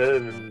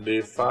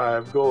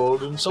 75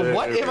 golden So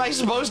what am I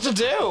supposed to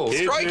do?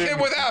 Strike him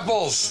with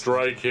apples!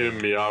 Strike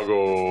him,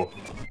 Iago.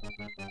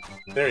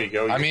 There you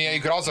go. I mean, you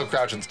could also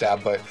crouch and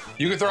stab, but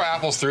you could throw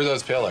apples through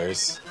those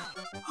pillars.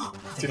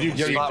 did you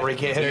You're not where you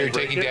can't hit You're me.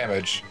 taking it?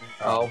 damage.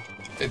 Oh.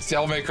 It's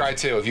Devil May Cry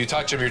 2. If you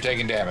touch him, you're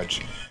taking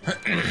damage.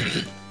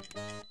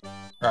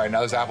 Alright, now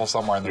there's apple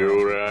somewhere in the room.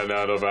 You ran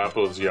out of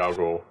apples,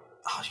 Iago.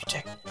 Oh, you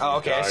take. Oh,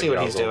 okay. I see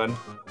what he's doing.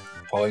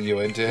 Pulling you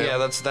into him. Yeah,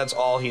 that's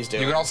all he's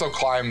doing. You can also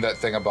climb that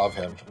thing above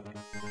him.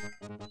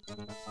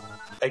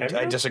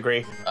 I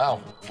disagree.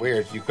 Oh,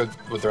 weird. You could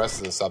with the rest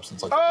of the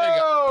substance. Like, there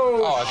you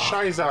go. Oh, Oh,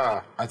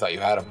 Shiza. I thought you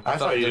had him. I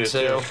thought you did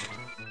too.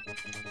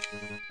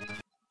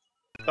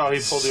 Oh, he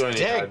pulled you in.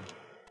 Stick.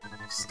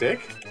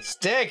 Stick?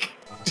 Stick.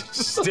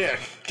 Stick.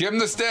 Give him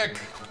the stick.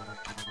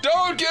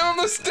 Don't give him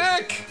the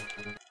stick.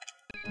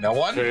 No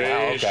one? Oh,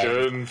 okay.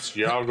 Patience,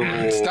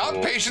 Iago.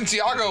 Stop patience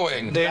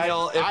Iagoing.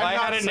 Daniel, if I'm I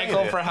not had a saying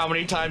nickel it. for how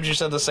many times you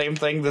said the same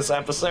thing this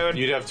episode,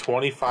 You'd have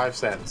 25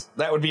 cents.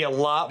 that would be a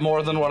lot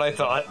more than what I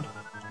thought.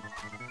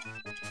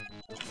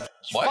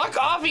 What? Fuck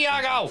off,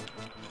 Iago!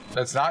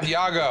 That's not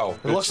Iago.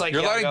 It looks like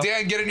You're Iago. letting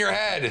Dan get in your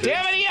head.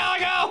 Damn it,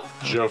 Iago!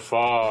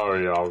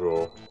 Jafar,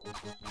 Iago.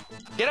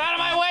 Get out of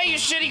my way, you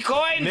shitty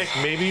coin! Nick,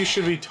 maybe you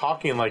should be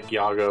talking like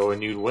Iago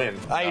and you'd win.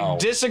 I No.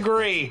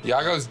 disagree.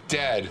 Iago's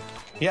dead.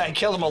 Yeah, I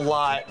killed him a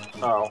lot.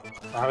 Oh.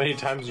 How many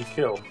times you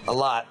kill? A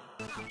lot.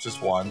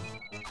 Just one.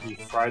 You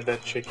fried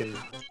that chicken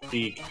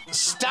beak.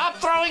 Stop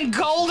throwing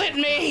gold at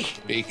me!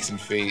 Beaks and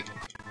feet.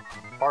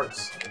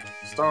 Hearts.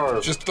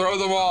 Stars. Just throw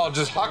them all.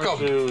 Just huck them.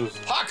 shoes.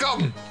 Huck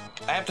them.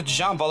 I have to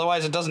jump,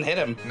 otherwise it doesn't hit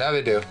him. No,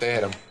 they do. They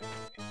hit him.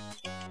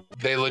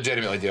 They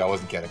legitimately do. I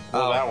wasn't kidding.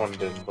 Well, Oh. that one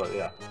didn't, but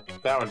yeah.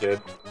 That one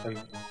did. And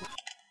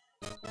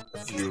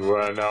you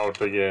ran out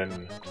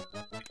again.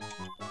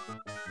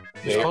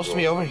 You're supposed to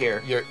be over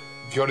here. You're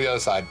go to the other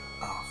side.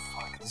 Oh,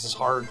 fuck. This is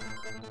hard.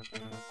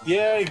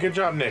 Yay, good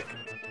job, Nick.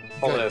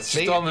 Hold Good. this.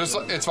 Just throw 'em,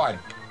 it's fine.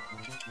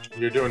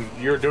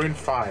 You're doing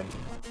fine.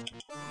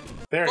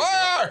 There you go.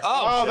 Fire!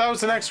 Oh, shit. that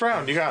was the next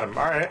round. You got him.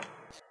 All right.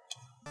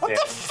 What Yeah.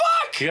 the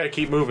fuck? You gotta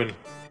keep moving.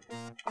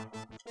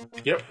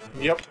 Yep.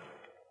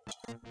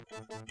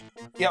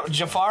 Yo,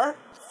 Jafar?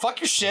 Fuck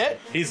your shit.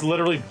 He's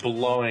literally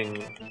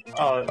blowing.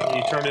 Oh,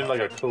 he turned into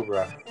like a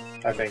cobra,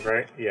 I think,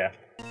 right? Yeah.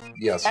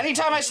 Yes.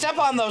 Anytime I step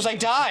on those, I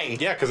die.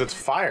 Yeah, because it's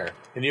fire,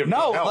 and you have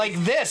No, health. like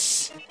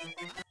this.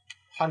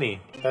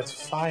 honey. That's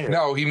fire.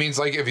 No, he means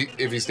like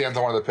if you stand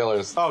on one of the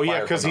pillars. Oh yeah,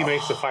 fire because comes he out.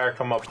 makes the fire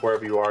come up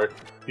wherever you are.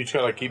 You just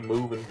gotta keep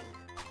moving.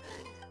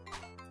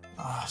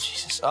 Oh,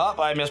 Jesus. Oh,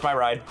 I missed my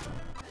ride.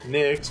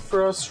 Nick's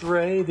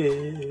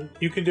frustrated.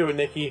 You can do it,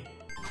 Nikki.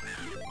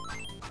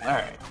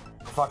 Alright.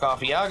 Fuck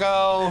off,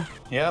 Iago.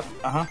 Yep,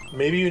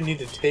 Maybe you need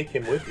to take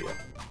him with you.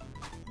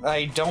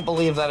 I don't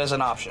believe that is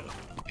an option.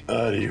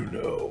 How do you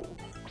know?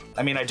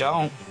 I mean, I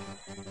don't.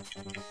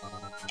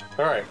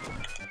 Alright.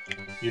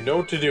 You know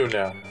what to do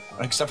now.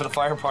 Except for the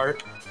fire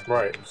part.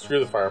 Right. Screw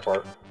the fire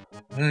part.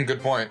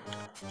 Good point.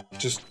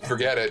 Just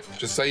forget it.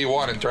 Just say you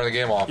won and turn the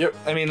game off. Yep.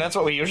 I mean, that's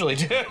what we usually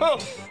do.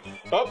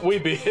 Oh, we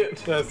beat it.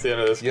 That's the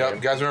end of this Yep. game.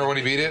 You guys remember when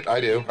he beat it? I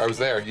do. I was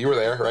there. You were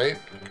there, right?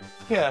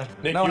 Yeah.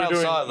 Nick, no one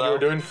else saw it, though. You were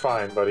doing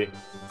fine, buddy.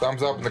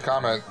 Thumbs up in the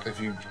comment if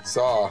you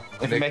saw.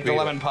 If Nick you make the beat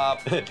lemon it.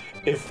 pop.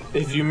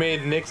 If you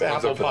made Nick's Thumbs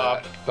apple up for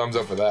pop, that. Thumbs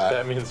up for that.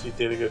 that means you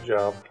did a good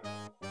job.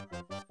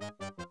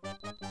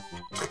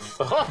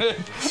 I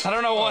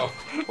don't know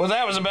what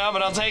that was about,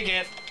 but I'll take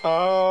it.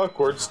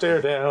 Awkward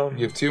stare down.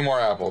 You have 2 more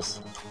apples.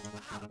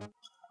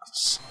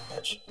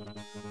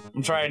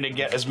 I'm trying to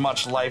get as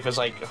much life as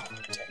I...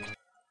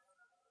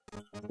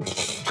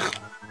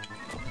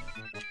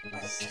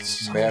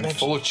 Man,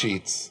 full of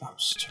cheats.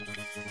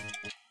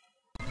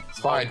 It's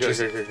fine. Good.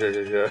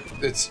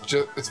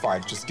 It's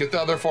fine. Just get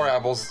the other 4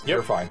 apples.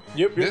 You're fine.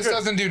 Yep, you're this good.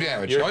 doesn't do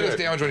damage. You're It only does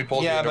good. damage when he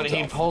pulls you Yeah, into but he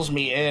himself. pulls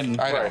me in.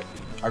 I know. Right.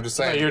 I'm just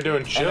No, saying. you're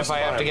doing just And if I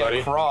have to get buddy.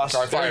 across...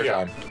 Sorry, fire There you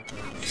time.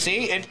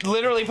 See? It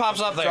literally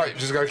pops up there. Sorry,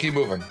 just gotta keep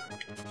moving.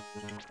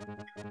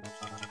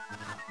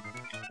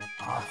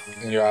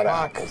 And you're out of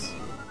Fuck. apples.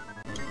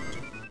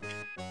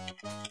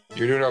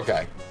 You're doing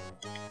okay.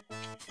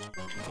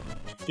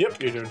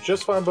 Yep, you're doing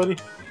just fine, buddy.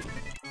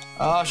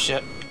 Oh,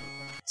 shit.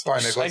 It's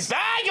fine, Nicholas.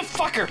 You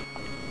fucker!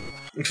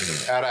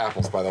 Out of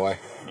apples, by the way.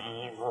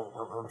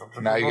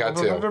 Now you got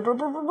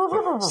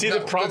 2. See, the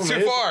problem That's too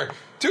is far.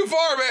 Too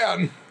far,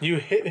 man. you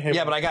hit him.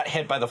 Yeah, but I got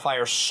hit by the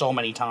fire so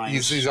many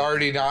times. He's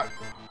already not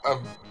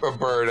a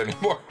bird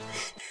anymore.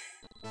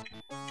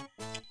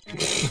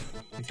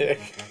 Nick.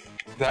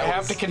 That I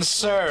have to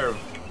conserve.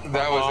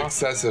 That was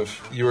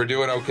excessive. You were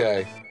doing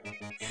okay.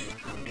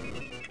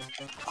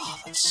 Oh,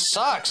 that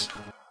sucks.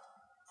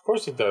 Of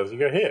course it does. You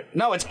got hit.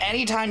 No, it's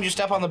any time you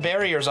step on the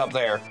barriers up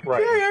there.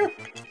 Right.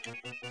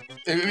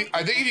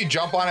 I think if you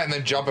jump on it and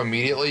then jump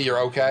immediately, you're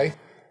okay.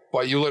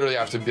 But you literally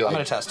have to be I'm like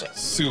gonna test it.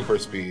 super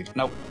speed.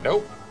 Nope.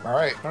 Nope. All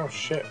right. Oh,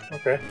 shit.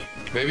 Okay.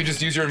 Maybe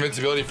just use your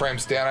invincibility frame,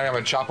 stand on him,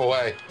 and chop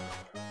away.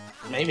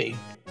 Maybe.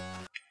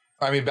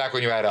 I mean, back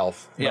when you had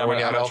health. Yeah, Remember when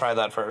you I'm had gonna health? try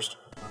that first.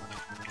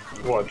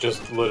 What,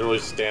 just literally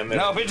stand there?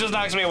 Nope, it just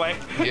knocks me away.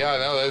 Yeah,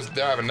 no,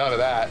 they're having none of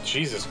that.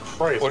 Jesus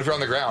Christ. What if you're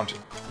on the ground?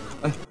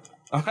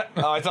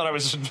 Oh, I thought I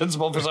was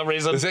invincible for some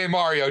reason. This ain't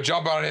Mario.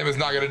 Jump on him is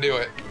not gonna do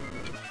it.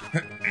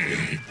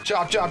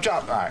 Chop, chop,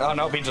 chop. All right. Oh,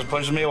 nope, he just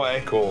pushes me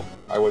away. Cool.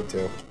 I would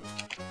too.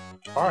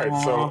 Alright,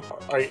 so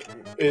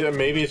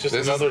maybe it's just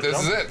This another is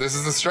jump. it. This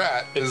is the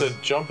strat. It's a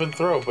jump and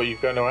throw, but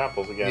you've got no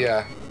apples again.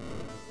 Yeah.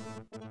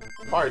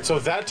 Alright, so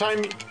that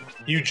time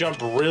you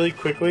jumped really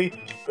quickly,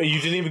 but you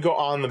didn't even go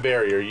on the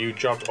barrier. You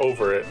jumped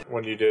over it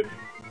when you did.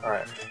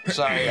 Alright.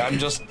 Sorry, I'm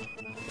just...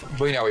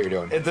 We know what you're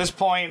doing. At this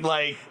point,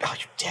 like... Oh,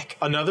 you dick.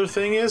 Another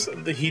thing is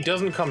that he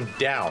doesn't come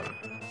down.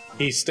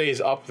 He stays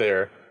up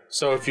there.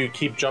 So if you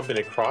keep jumping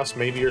across,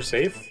 maybe you're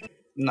safe?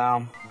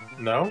 No.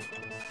 No?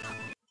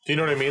 Do you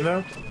know what I mean,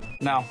 though?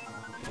 No.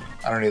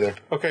 I don't either.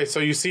 Okay, so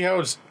you see how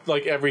it's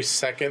like every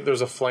second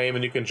there's a flame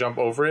and you can jump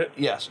over it?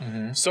 Yes.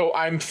 So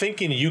I'm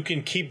thinking you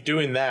can keep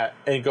doing that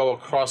and go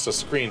across the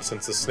screen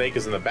since the snake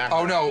is in the back.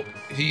 Oh no,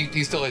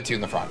 he still hits you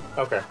in the front.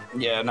 Okay.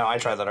 Yeah, no, I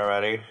tried that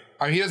already.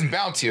 I mean, he doesn't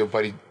bounce you,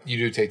 but you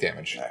do take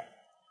damage.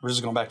 We're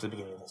just going back to the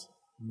beginning of this.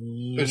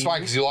 It's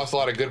fine because you lost a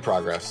lot of good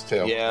progress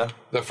too. Yeah.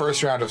 The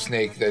first round of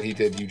Snake that he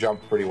did, you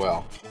jumped pretty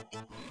well.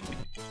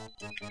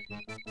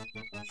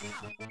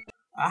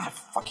 Ah,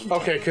 fucking...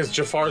 Okay, because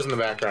Jafar's in the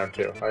background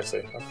too. I see.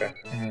 Okay.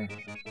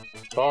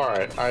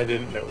 Alright, I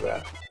didn't know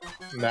that.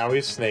 Now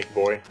he's Snake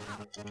Boy.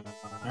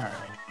 Alright.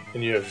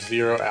 And you have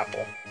 0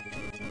 apple.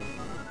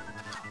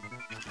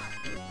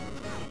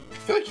 I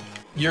feel like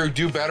you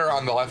do better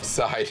on the left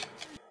side.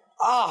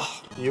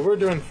 Ah! You were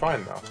doing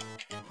fine though.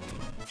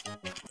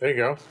 There you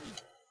go.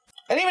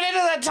 I didn't even hit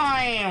it that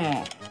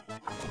time!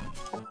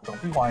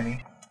 Don't be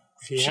whiny.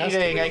 He has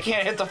Cheating, to I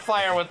can't hit the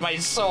fire with my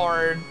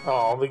sword.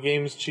 Oh, the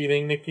game's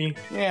cheating, Nikki.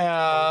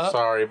 Yeah.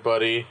 Sorry,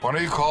 buddy. Why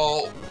don't you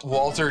call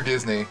Walter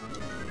Disney?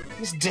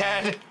 He's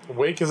dead.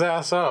 Wake his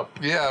ass up.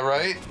 Yeah,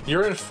 right?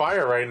 You're in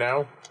fire right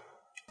now.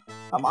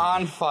 I'm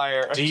on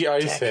fire.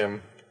 De-ice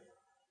him.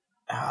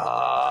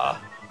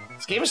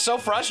 This game is so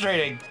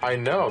frustrating. I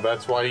know,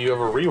 that's why you have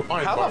a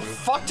rewind How the button.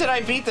 fuck did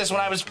I beat this when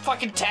I was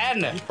fucking 10?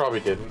 You probably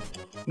didn't.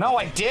 No,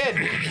 I did.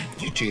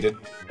 You cheated.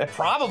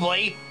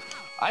 Probably.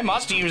 I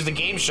must have used the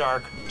Game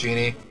Shark.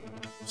 Genie.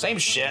 Same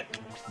shit.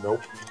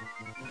 Nope.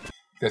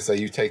 Guess that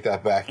you take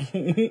that back.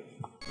 You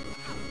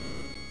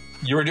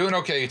were doing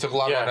okay. You took a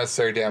lot of Yeah.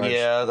 unnecessary damage.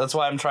 Yeah, that's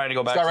why I'm trying to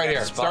go back Start to right that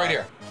here. spot. Start right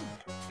here.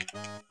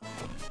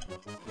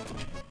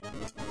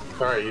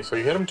 Alright, so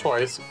you hit him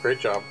twice. Great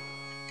job.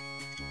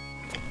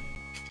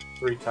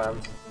 3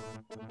 times.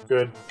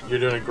 Good. You're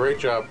doing a great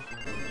job.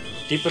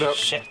 Keep it up.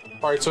 Shit.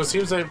 Alright, so it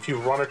seems like if you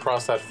run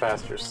across that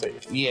fast, you're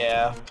safe.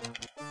 Yeah.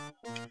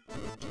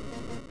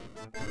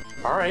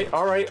 Alright,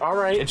 alright,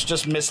 alright. It's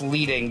just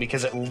misleading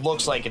because it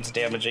looks like it's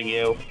damaging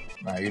you.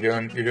 No, you're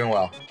doing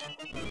well.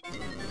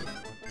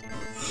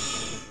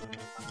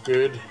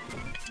 Good.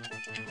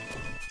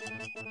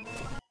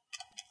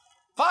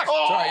 Fuck!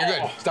 Oh! Sorry, you're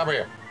good. Stop right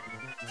here.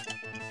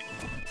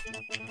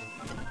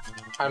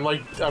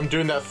 I'm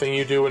doing that thing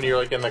you do when you're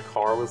like in the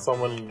car with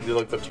someone and you do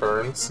like the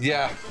turns.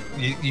 Yeah,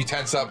 you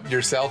tense up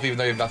yourself even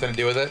though you have nothing to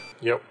do with it.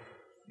 Yep.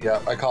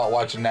 Yeah, I call it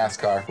watching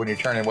NASCAR when you're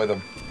turning with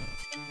them.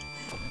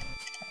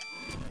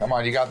 Come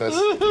on, you got this.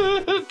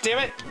 Damn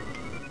it!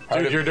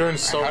 Dude, you're doing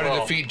so How well.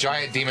 to defeat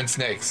giant demon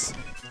snakes.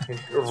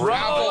 Roll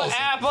Apples!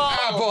 apple!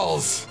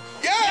 Apples!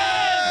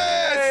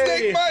 Yes!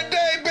 Yay! Snake my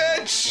day,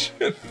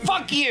 bitch!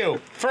 Fuck you!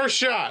 First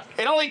shot.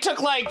 It only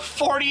took like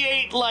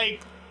 48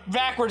 like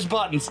backwards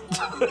buttons.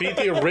 Beat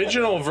the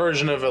original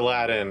version of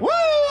Aladdin. Woo!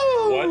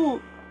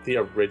 What? The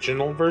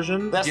original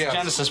version? That's Yes. the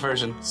Genesis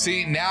version.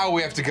 See, now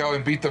we have to go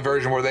and beat the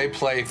version where they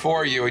play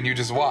for you and you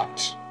just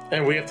watch.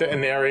 And we have to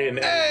narrate and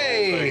edit the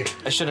whole Hey! thing.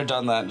 I should have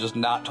done that and just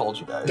not told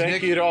you guys.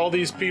 Thank you to all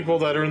these people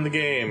that are in the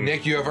game.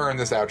 Nick, you have earned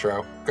this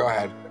outro. Go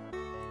ahead.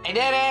 I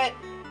did it!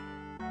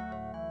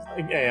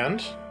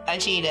 And? I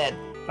cheated.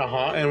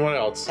 And what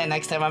else? And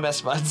next time I'm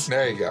best buds.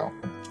 There you go.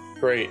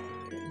 Great.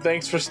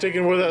 Thanks for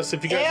sticking with us.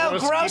 If you guys want Ew,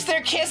 us to gross, keep,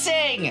 they're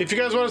kissing! if you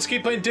guys want us to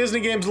keep playing Disney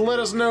games, let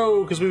us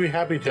know because we'd be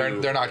happy to.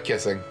 They're not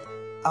kissing.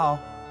 Oh.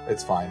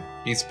 It's fine.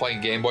 He's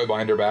playing Game Boy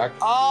behind her back.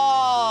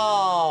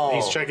 Oh!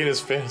 He's checking his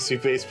fantasy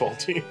baseball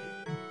team.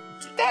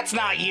 That's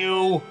not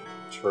you!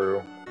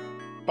 True.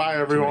 Bye, Too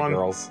many everyone.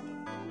 girls.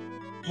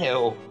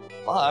 Ew.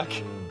 Fuck.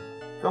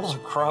 Girls are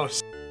gross.